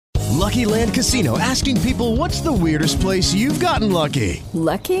Lucky Land Casino, asking people, what's the weirdest place you've gotten lucky?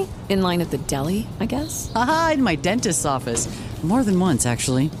 Lucky? In line at the deli, I guess? Aha, in my dentist's office. More than once,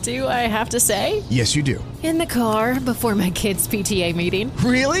 actually. Do I have to say? Yes, you do. In the car before my kids' PTA meeting.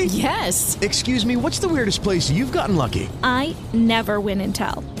 Really? Yes. Excuse me, what's the weirdest place you've gotten lucky? I never win and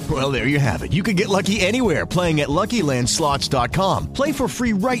tell. Well, there you have it. You can get lucky anywhere, playing at LuckyLandSlots.com. Play for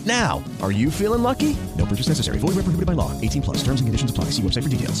free right now. Are you feeling lucky? No purchase necessary. Void where prohibited by law. 18 plus. Terms and conditions apply. See website for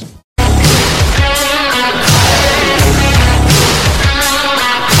details.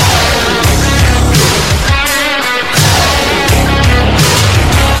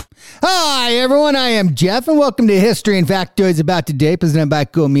 Hi, everyone. I am Jeff, and welcome to History and Factoids About Today, presented by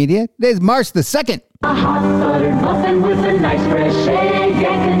Cool Media. Today's March the 2nd. A hot buttered muffin with a nice fresh egg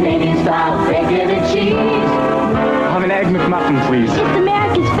and Canadian style bacon and cheese. Have an egg McMuffin, please. It's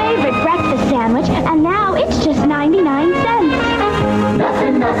America's favorite breakfast sandwich, and now it's just 99 cents.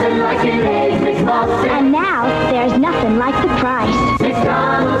 Nothing like an egg McMuffin. And now there's nothing like the price.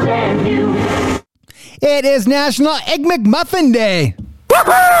 McDonald's and you. It is National Egg McMuffin Day.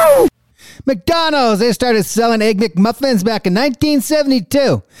 Woohoo! McDonald's, they started selling Egg McMuffins back in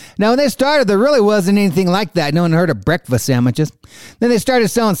 1972. Now, when they started, there really wasn't anything like that. No one heard of breakfast sandwiches. Then they started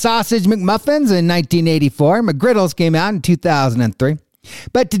selling sausage McMuffins in 1984. McGriddles came out in 2003.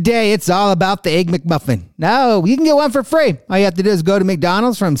 But today, it's all about the Egg McMuffin. Now, you can get one for free. All you have to do is go to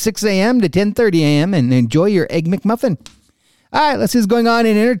McDonald's from 6 a.m. to 10:30 a.m. and enjoy your Egg McMuffin. All right, let's see what's going on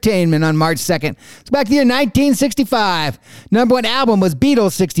in entertainment on March 2nd. It's back to the year 1965. Number one album was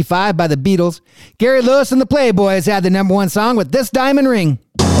Beatles 65 by the Beatles. Gary Lewis and the Playboys had the number one song with This Diamond Ring.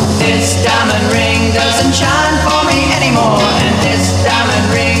 This diamond ring doesn't shine for me anymore, and this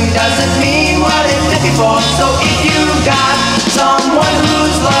diamond ring doesn't mean what it did before. So if you got someone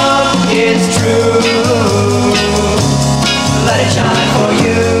whose love is true, let it shine for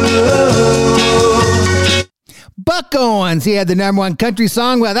you. Buck Owens, he had the number one country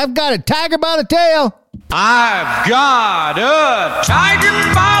song with I've Got a Tiger by the Tail. I've got a tiger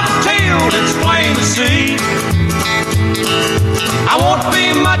by the tail, it's plain to see. I won't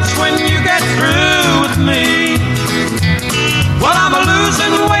be much when you get through with me. Well, I'm a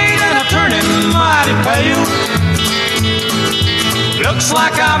losing weight and I'm turning mighty pale. Looks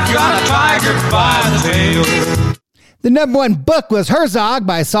like I've got a tiger by the tail. The number one book was Herzog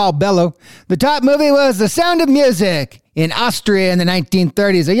by Saul Bellow. The top movie was The Sound of Music. In Austria in the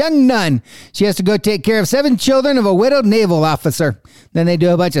 1930s, a young nun, she has to go take care of 7 children of a widowed naval officer. Then they do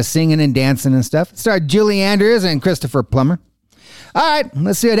a bunch of singing and dancing and stuff. It starred Julie Andrews and Christopher Plummer. All right,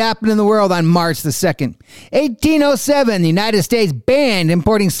 let's see what happened in the world on March the 2nd. 1807, the United States banned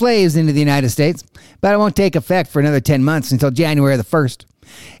importing slaves into the United States, but it won't take effect for another 10 months until January the 1st.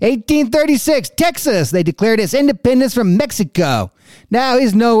 1836, Texas, they declared its independence from Mexico. Now,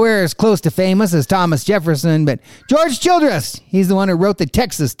 he's nowhere as close to famous as Thomas Jefferson, but George Childress, he's the one who wrote the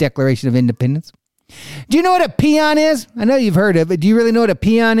Texas Declaration of Independence. Do you know what a peon is? I know you've heard of it. Do you really know what a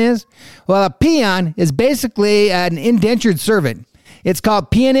peon is? Well, a peon is basically an indentured servant. It's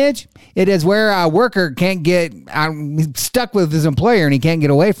called peonage. It is where a worker can't get stuck with his employer and he can't get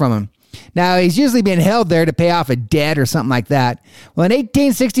away from him. Now, he's usually being held there to pay off a debt or something like that. Well, in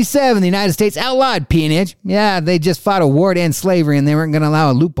 1867, the United States outlawed peonage. Yeah, they just fought a war to end slavery, and they weren't going to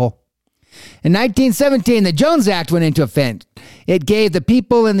allow a loophole. In 1917, the Jones Act went into effect. It gave the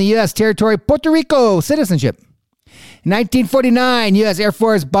people in the U.S. territory Puerto Rico citizenship. In 1949, U.S. Air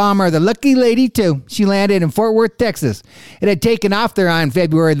Force bomber the Lucky Lady II, she landed in Fort Worth, Texas. It had taken off there on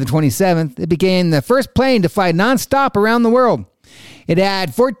February the 27th. It became the first plane to fly nonstop around the world. It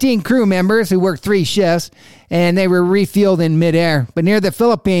had 14 crew members who worked 3 shifts, and they were refueled in midair. But near the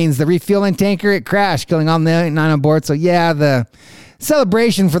Philippines, the refueling tanker, it crashed, killing all 9 on board. So yeah, the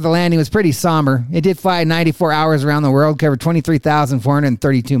celebration for the landing was pretty somber. It did fly 94 hours around the world, covered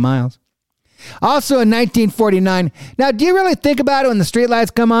 23,432 miles. Also in 1949, now do you really think about it when the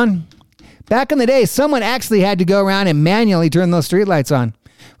streetlights come on? Back in the day, someone actually had to go around and manually turn those streetlights on.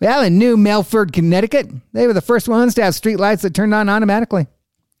 Well, in New Milford, Connecticut, they were the first ones to have streetlights that turned on automatically.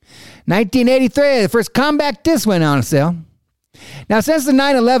 1983, the first compact disc went on sale. Now, since the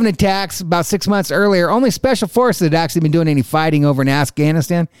 9/11 attacks about 6 months earlier, only Special Forces had actually been doing any fighting over in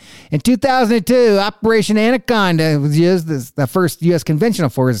Afghanistan. In 2002, Operation Anaconda was used as the first U.S. conventional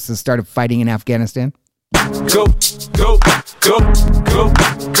forces started fighting in Afghanistan. Go, go, go, go,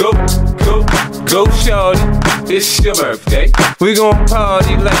 go, go, go, shorty. It's your birthday. We gon'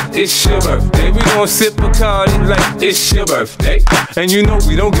 party like it's your birthday. We gon' sip Bacardi like it's your birthday. And you know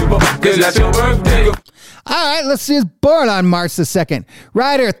we don't give up, cause that's your birthday. All right, let's see who's born on March the 2nd.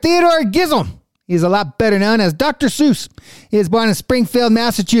 Writer Theodore Gisel. He's a lot better known as Dr. Seuss. He was born in Springfield,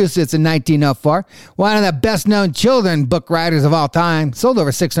 Massachusetts in 1904. One of the best-known children book writers of all time. Sold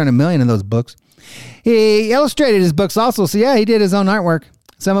over 600 million of those books. He illustrated his books also, so yeah, he did his own artwork.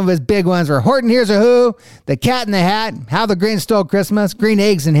 Some of his big ones were Horton Hears a Who, The Cat in the Hat, How the Grinch Stole Christmas, Green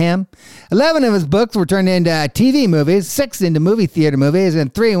Eggs and Ham. 11 of his books were turned into TV movies, 6 into movie theater movies,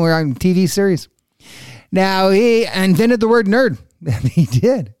 and 3 were on TV series. Now, he invented the word nerd. He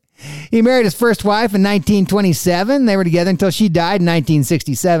did. He married his first wife in 1927. They were together until she died in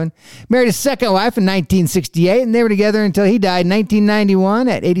 1967. Married his second wife in 1968, and they were together until he died in 1991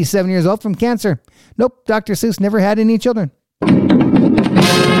 at 87 years old from cancer. Nope, Dr. Seuss never had any children.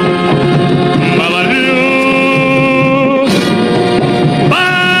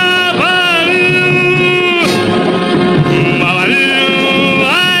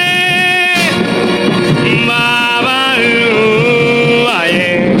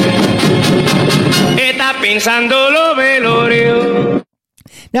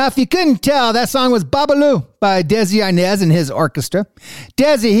 Now, if you couldn't tell, that song was Babalu by Desi Arnaz and his orchestra.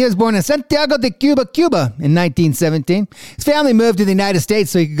 Desi, he was born in Santiago de Cuba, Cuba in 1917. His family moved to the United States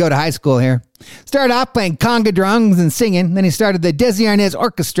so he could go to high school here. Started off playing conga drums and singing. Then he started the Desi Arnaz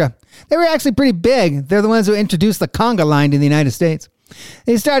Orchestra. They were actually pretty big. They're the ones who introduced the conga line to the United States.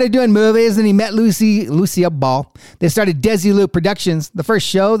 He started doing movies, and he met Lucille Ball. They started Desi Lou Productions, the first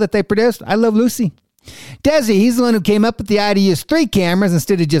show that they produced, I Love Lucy. Desi, he's the one who came up with the idea to use 3 cameras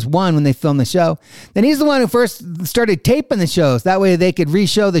instead of just 1 when they filmed the show. Then he's the one who first started taping the shows. That way they could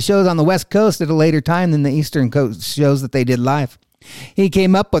re-show the shows on the West Coast at a later time than the Eastern Coast shows that they did live. He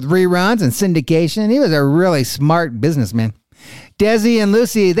came up with reruns and syndication. He was a really smart businessman. Desi and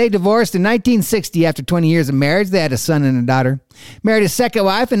Lucy, they divorced in 1960 after 20 years of marriage. They had a son and a daughter. Married his second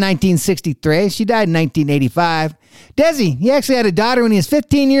wife in 1963. She died in 1985. Desi, he actually had a daughter when he was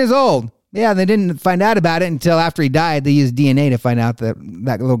 15 years old. Yeah, they didn't find out about it until after he died. They used DNA to find out that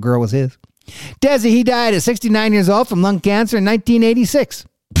that little girl was his. Desi, he died at 69 years old from lung cancer in 1986.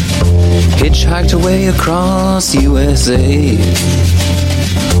 Hitchhiked away across USA,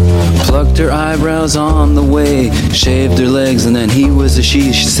 plucked her eyebrows on the way, shaved her legs, and then he was a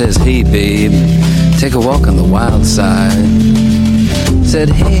she. She says, hey babe, take a walk on the wild side. Said,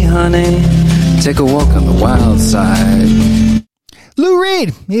 hey honey, take a walk on the wild side. Lou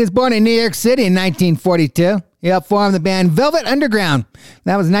Reed, he was born in New York City in 1942. He helped form the band Velvet Underground.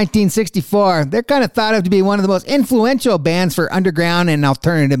 That was 1964. They're kind of thought of to be one of the most influential bands for underground and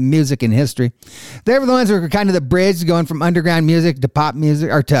alternative music in history. They were the ones who were kind of the bridge going from underground music to pop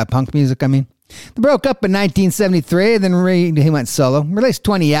music, or to punk music, I mean. They broke up in 1973, then Reed, he went solo. Released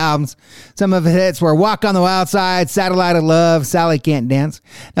 20 albums. Some of his hits were Walk on the Wild Side, Satellite of Love, Sally Can't Dance.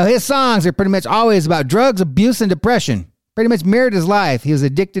 Now, his songs are pretty much always about drugs, abuse, and depression. Pretty much mirrored his life. He was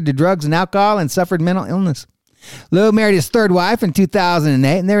addicted to drugs and alcohol and suffered mental illness. Lou married his third wife in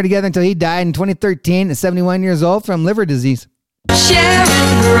 2008, and they were together until he died in 2013 at 71 years old from liver disease.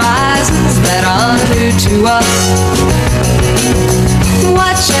 Sharing horizons that are new to us,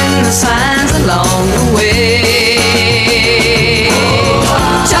 watching the signs along the way,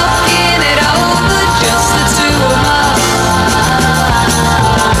 talking it over, just the two of us,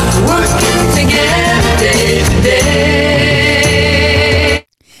 working together day to day.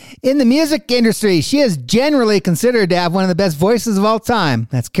 In the music industry, she is generally considered to have one of the best voices of all time.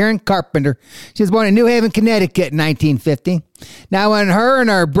 That's Karen Carpenter. She was born in New Haven, Connecticut in 1950. Now, when her and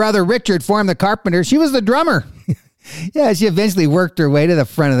her brother Richard formed the Carpenters, she was the drummer. Yeah, she eventually worked her way to the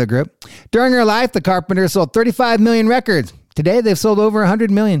front of the group. During her life, the Carpenters sold 35 million records. Today, they've sold over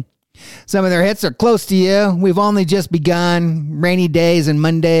 100 million. Some of their hits are Close to You, We've Only Just Begun, Rainy Days and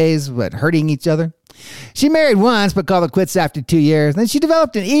Mondays, Hurting Each Other. She married once, but called it quits after 2 years. Then she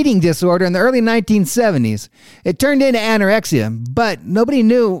developed an eating disorder in the early 1970s. It turned into anorexia, but nobody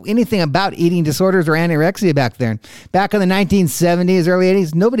knew anything about eating disorders or anorexia back then. Back in the 1970s, early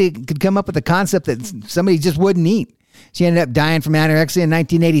 80s, nobody could come up with the concept that somebody just wouldn't eat. She ended up dying from anorexia in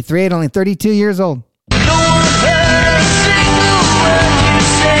 1983 at only 32 years old. No one heard a single word you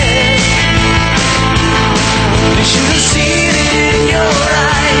said. They should have seen it in your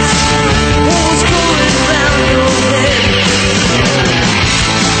eyes. What was going around your head?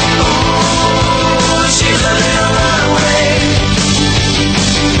 Oh, she's a little runaway.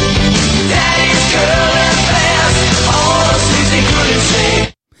 Daddy's girl and fast. All the things they couldn't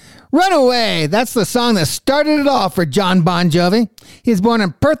say. Runaway, that's the song that started it all for John Bon Jovi. He was born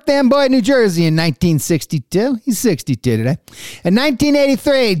in Perth Amboy, New Jersey in 1962. He's 62 today. In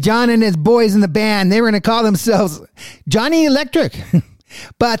 1983, John and his boys in the band, they were going to call themselves Johnny Electric.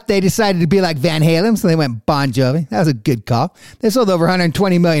 But they decided to be like Van Halen, so they went Bon Jovi. That was a good call. They sold over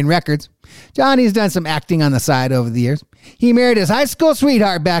 120 million records. Johnny's done some acting on the side over the years. He married his high school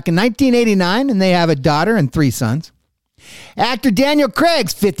sweetheart back in 1989, and they have a daughter and 3 sons. Actor Daniel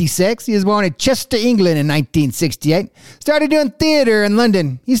Craig's 56. He was born in Chester, England in 1968. Started doing theater in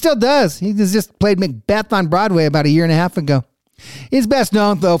London. He still does. He just played Macbeth on Broadway about a year and a half ago. He's best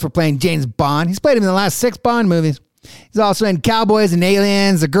known, though, for playing James Bond. He's played him in the last 6 Bond movies. He's also in Cowboys and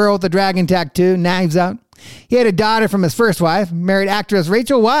Aliens, The Girl with the Dragon Tattoo, Knives Out. He had a daughter from his first wife, married actress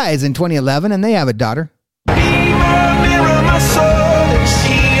Rachel Weisz in 2011, and they have a daughter. Mirror, my soul and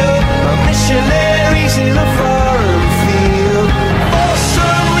shield, my missionaries in a foreign field. For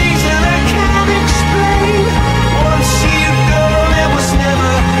some reason I can't explain. Once you've gone, it was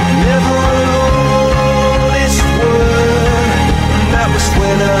never an honest word. And that was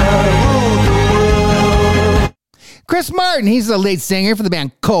when I ruled the world. Chris Martin, he's the lead singer for the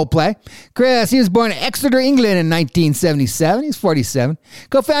band Coldplay. Chris, he was born in Exeter, England in 1977. He's 47.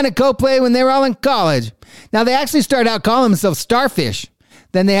 Co-founded Coldplay when they were all in college. Now, they actually started out calling themselves Starfish.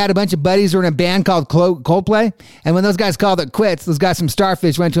 Then they had a bunch of buddies who were in a band called Coldplay. And when those guys called it quits, those guys from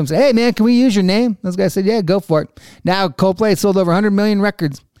Starfish went to him and said, hey, man, can we use your name? Those guys said, yeah, go for it. Now, Coldplay sold over 100 million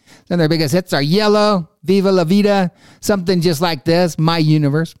records. Some of their biggest hits are Yellow, Viva La Vida, Something Just Like This, My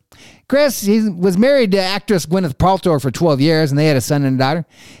Universe. Chris, he was married to actress Gwyneth Paltrow for 12 years, and they had a son and a daughter.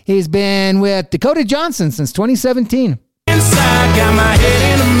 He's been with Dakota Johnson since 2017. Inside, got my head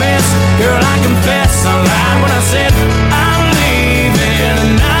in a mess. Girl, I confess, I lied when I said I'm leaving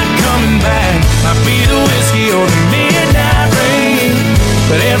and not coming back. Might be the whiskey or the midnight rain,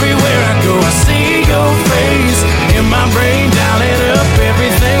 but everywhere I go, I see your face in my brain, dialing up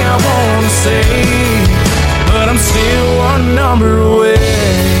everything I want to say. But I'm still one number away.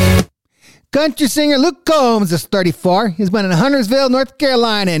 Country singer Luke Combs is 34. He's been in Huntersville, North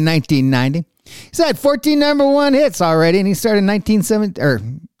Carolina in 1990. He's had 14 number 1 hits already, and he started in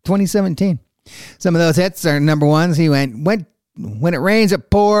 2017. Some of those hits are number 1s. He went When It Rains, It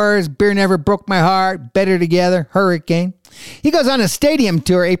Pours, Beer Never Broke My Heart, Better Together, Hurricane. He goes on a stadium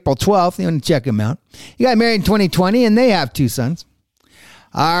tour April 12th. You want to check him out. He got married in 2020, and they have 2 sons.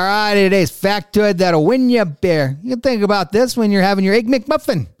 All right, today's factoid that'll win you a beer. You can think about this when you're having your Egg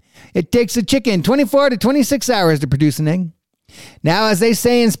McMuffin. It takes a chicken 24 to 26 hours to produce an egg. Now, as they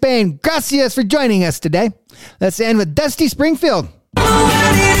say in Spain, gracias for joining us today. Let's end with Dusty Springfield.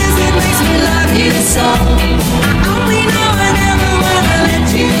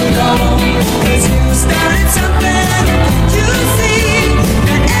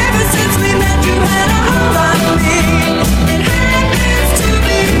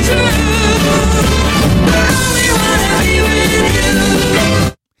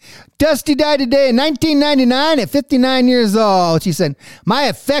 Dusty died today in 1999 at 59 years old. She said, my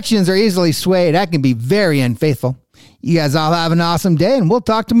affections are easily swayed. I can be very unfaithful. You guys all have an awesome day, and we'll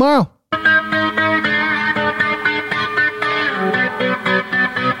talk tomorrow.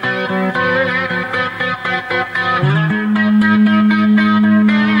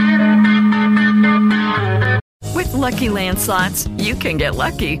 With Lucky Land Slots, you can get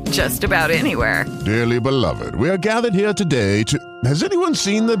lucky just about anywhere. Dearly beloved, we are gathered here today to... Has anyone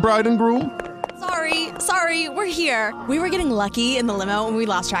seen the bride and groom? Sorry, we're here. We were getting lucky in the limo and we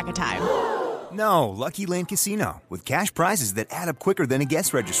lost track of time. No, Lucky Land Casino, with cash prizes that add up quicker than a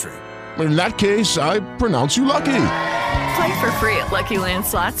guest registry. In that case, I pronounce you lucky. Play for free at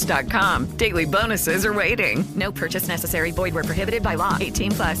LuckyLandSlots.com. Daily bonuses are waiting. No purchase necessary. Void where prohibited by law.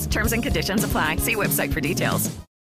 18+. Terms and conditions apply. See website for details.